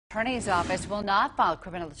Attorney's office will not file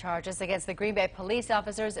criminal charges against the Green Bay police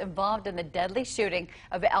officers involved in the deadly shooting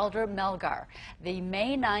of elder Melgar. The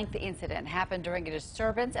May 9th incident happened during a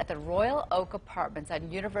disturbance at the Royal Oak Apartments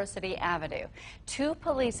on University Avenue. Two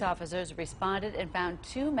police officers responded and found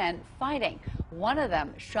two men fighting. One of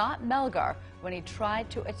them shot Melgar when he tried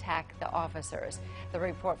to attack the officers. The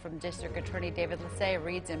report from District Attorney David Lassay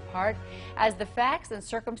reads in part, as the facts and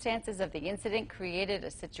circumstances of the incident created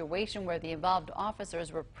a situation where the involved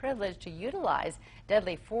officers were privileged to utilize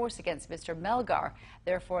deadly force against Mr. Melgar.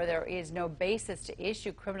 Therefore, there is no basis to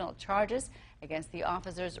issue criminal charges against the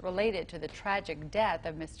officers related to the tragic death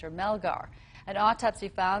of Mr. Melgar. An autopsy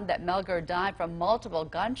found that Melgar died from multiple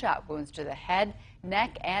gunshot wounds to the head,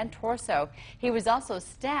 neck, and torso. He was also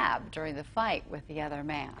stabbed during the fight with the other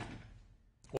man.